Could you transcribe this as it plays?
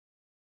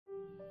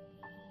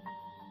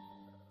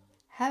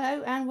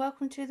Hello and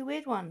welcome to the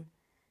weird one.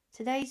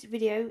 Today's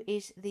video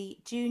is the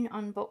June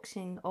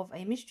unboxing of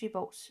a mystery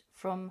box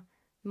from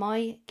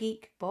my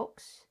Geek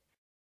Box.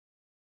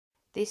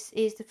 This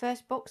is the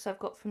first box I've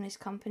got from this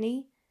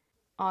company.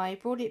 I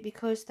brought it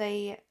because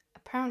they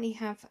apparently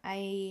have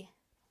a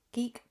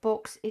Geek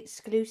Box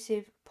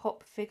exclusive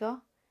pop figure,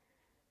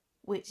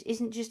 which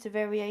isn't just a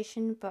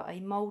variation but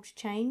a mould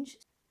change.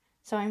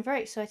 So I'm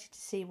very excited to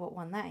see what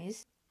one that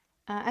is.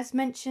 As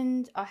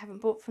mentioned, I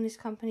haven't bought from this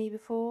company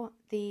before.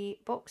 The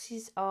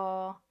boxes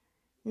are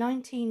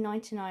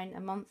 $19.99 a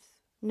month,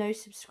 no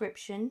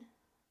subscription,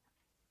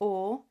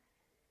 or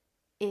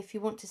if you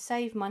want to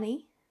save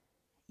money,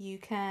 you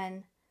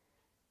can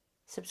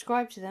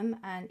subscribe to them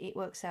and it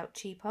works out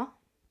cheaper.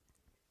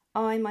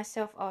 I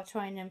myself are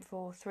trying them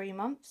for 3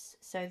 months,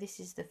 so this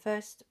is the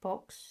first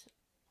box.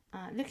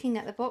 Looking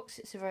at the box,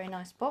 it's a very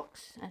nice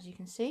box, as you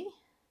can see.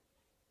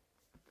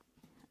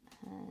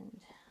 And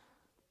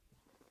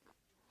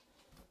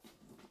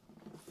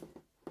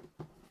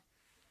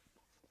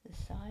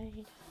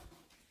side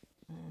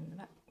and the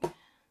back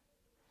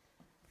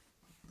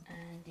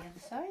and the other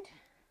side.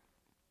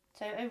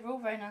 So overall,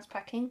 very nice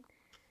packing.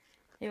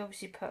 They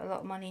obviously put a lot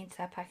of money into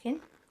their packing.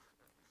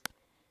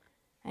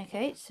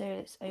 Okay, so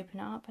let's open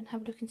it up and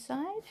have a look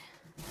inside.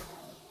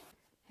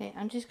 Okay,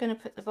 I'm just going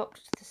to put the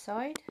box to the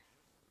side.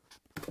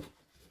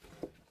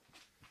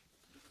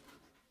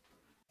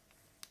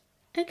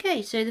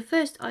 Okay, so the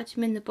first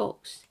item in the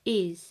box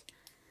is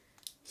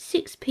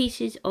 6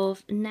 pieces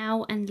of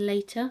Now and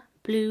Later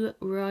blue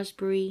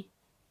raspberry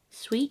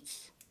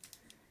sweets.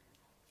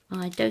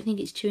 I don't think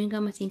it's chewing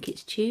gum, I think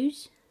it's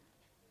chews.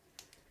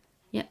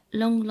 Yep,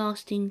 long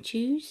lasting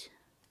chews.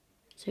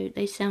 So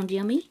they sound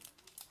yummy.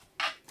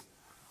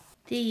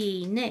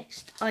 The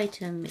next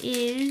item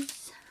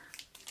is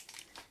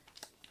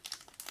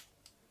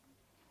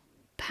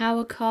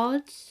Power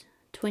Cards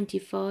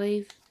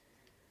 25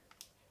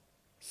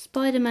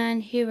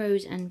 Spider-Man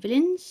Heroes and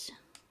Villains.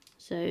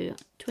 So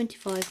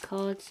 25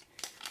 cards.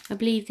 I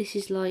believe this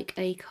is like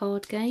a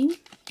card game.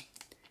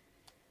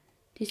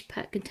 This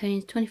pack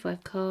contains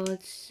 25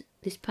 cards.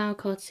 This power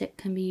card set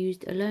can be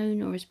used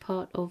alone or as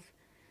part of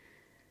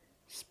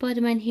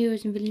Spider-Man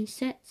Heroes and Villains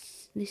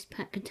sets. This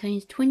pack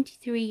contains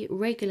 23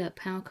 regular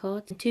power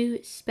cards and 2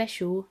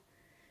 special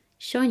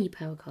shiny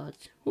power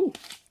cards. Ooh,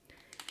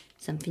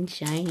 something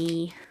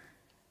shiny.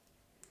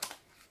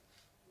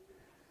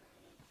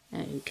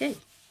 Okay.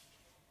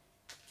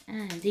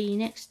 And the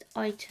next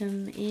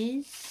item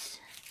is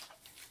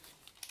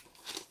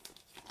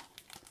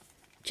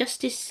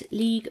Justice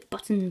League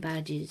button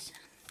badges.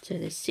 So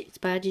there's 6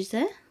 badges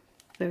there.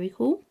 Very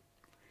cool.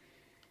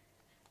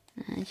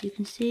 As you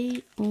can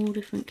see, all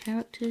different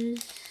characters.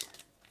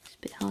 It's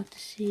a bit hard to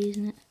see,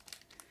 isn't it?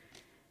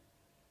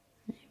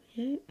 There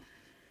we go.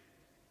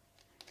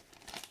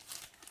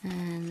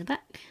 And the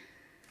back.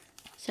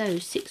 So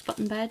 6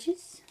 button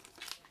badges.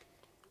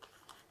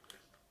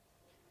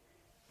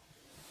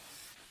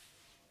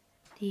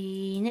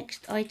 The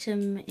next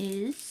item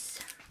is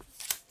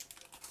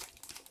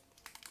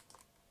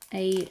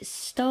a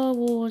Star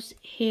Wars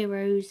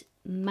Heroes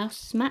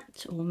mouse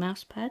mat or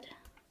mouse pad.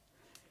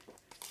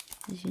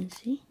 As you can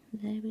see,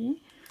 there we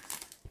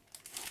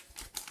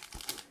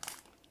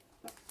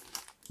go.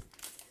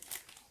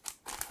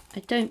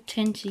 I don't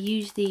tend to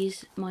use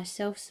these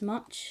myself so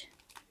much,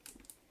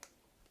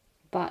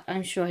 but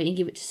I'm sure I can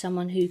give it to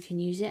someone who can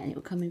use it and it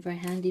will come in very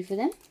handy for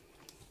them.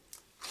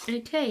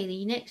 Okay,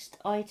 the next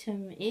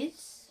item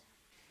is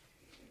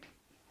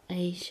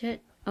a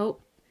shirt. Oh,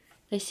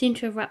 they seem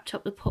to have wrapped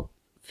up the pop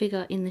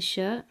figure in the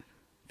shirt.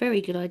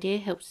 Very good idea,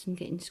 helps them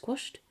getting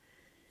squashed.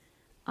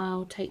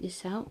 I'll take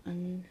this out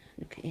and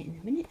look at it in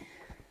a minute.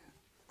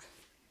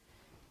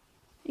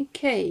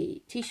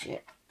 Okay,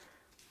 t-shirt.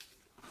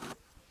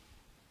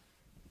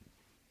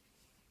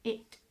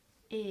 It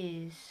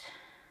is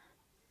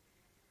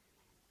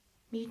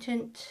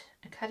Mutant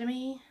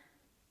Academy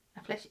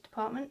Athletic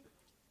Department.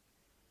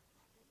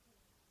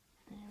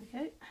 There we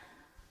go.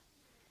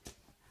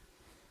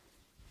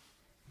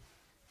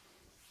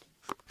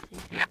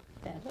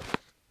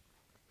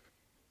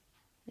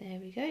 There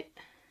we go.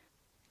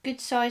 Good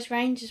size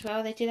range as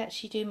well. They did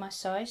actually do my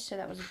size, so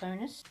that was a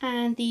bonus.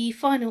 And the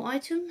final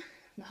item,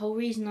 the whole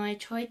reason I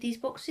tried these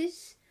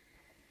boxes,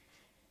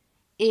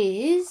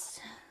 is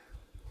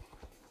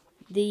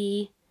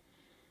the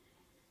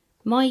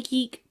My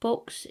Geek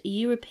Box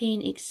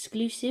European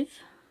exclusive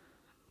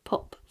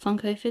pop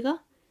Funko figure.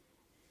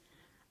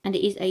 And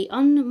it is a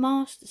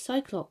unmasked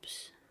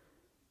Cyclops.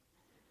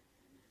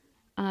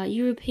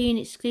 European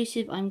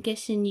exclusive. I'm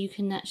guessing you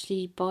can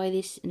actually buy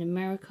this in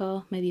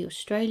America, maybe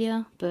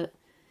Australia, but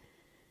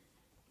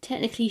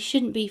technically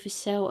shouldn't be for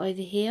sale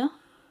over here.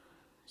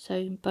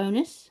 So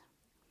bonus.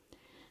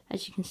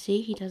 As you can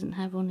see, he doesn't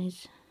have on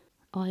his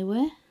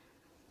eyewear.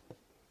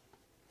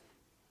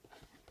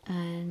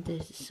 And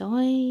there's the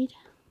side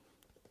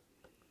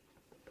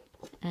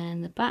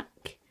and the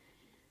back,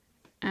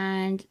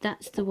 and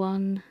that's the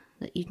one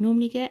that you'd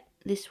normally get.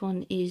 This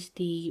one is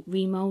the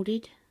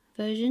remoulded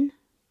version.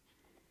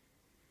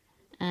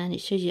 And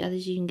it shows you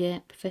others you can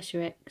get, Professor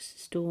X,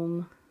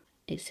 Storm,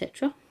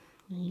 etc.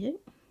 There you go.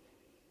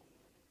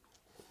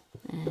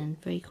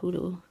 And very cool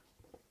little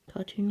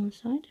cartoon on the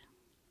side.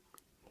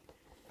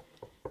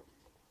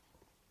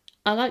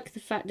 I like the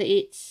fact that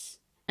it's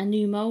a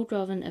new mould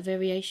rather than a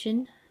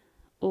variation,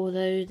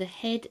 although the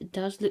head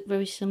does look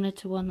very similar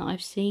to one that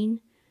I've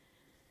seen.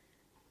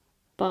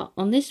 But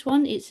on this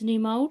one it's a new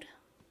mould,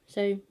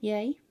 so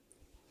yay.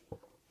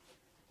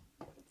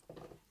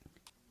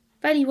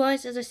 Value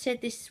wise, as I said,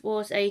 this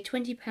was a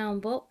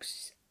 £20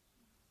 box.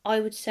 I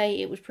would say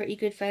it was pretty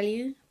good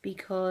value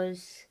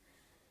because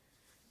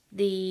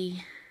the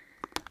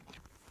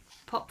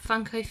Pop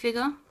Funko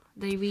figure,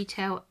 they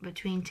retail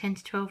between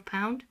 £10 to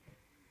 £12.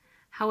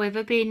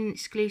 However, being an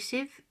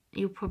exclusive,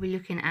 you're probably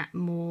looking at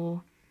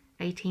more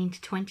 £18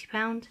 to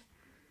 £20.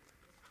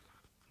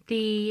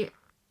 The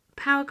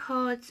power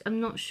cards,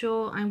 I'm not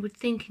sure. I would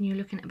think you're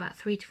looking at about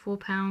 £3 to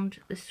 £4.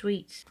 The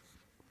sweets.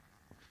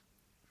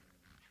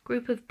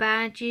 Group of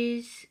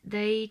badges,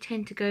 they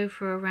tend to go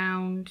for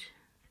around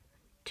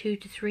 £2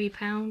 to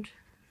 £3.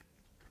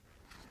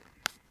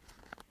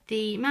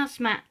 The mouse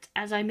mat,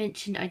 as I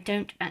mentioned, I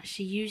don't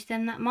actually use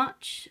them that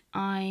much.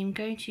 I'm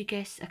going to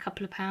guess a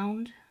couple of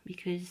pound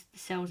because the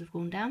sales have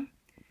gone down.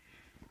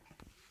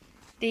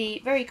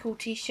 The very cool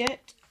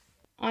t-shirt.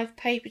 I've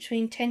paid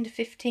between £10 to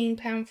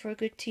 £15 for a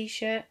good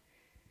t-shirt.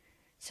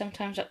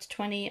 Sometimes up to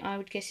 20. I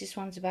would guess this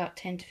one's about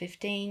 10 to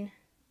 15.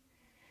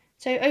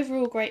 So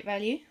overall great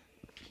value.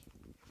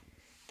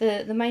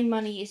 The main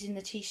money is in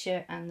the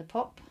t-shirt and the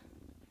pop.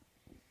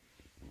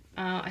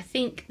 I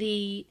think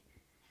the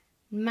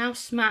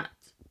mouse mat,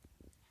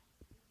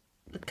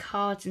 the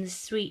cards and the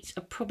sweets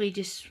are probably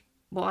just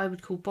what I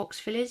would call box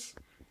fillers.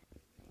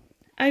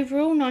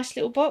 Overall, nice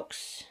little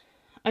box.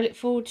 I look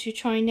forward to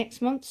trying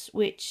next month's,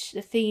 which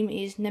the theme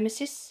is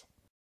Nemesis.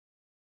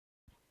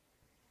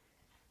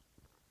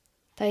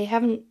 They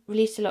haven't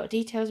released a lot of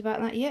details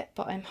about that yet,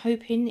 but I'm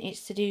hoping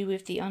it's to do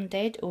with the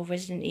undead or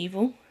Resident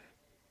Evil.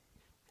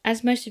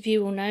 As most of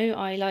you will know,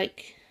 I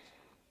like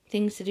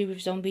things to do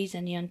with zombies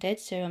and the undead,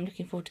 so I'm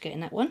looking forward to getting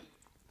that one.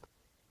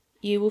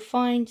 You will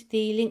find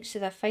the links to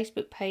their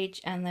Facebook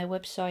page and their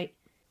website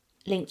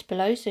linked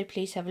below, so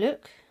please have a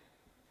look.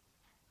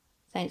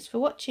 Thanks for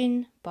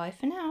watching. Bye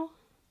for now.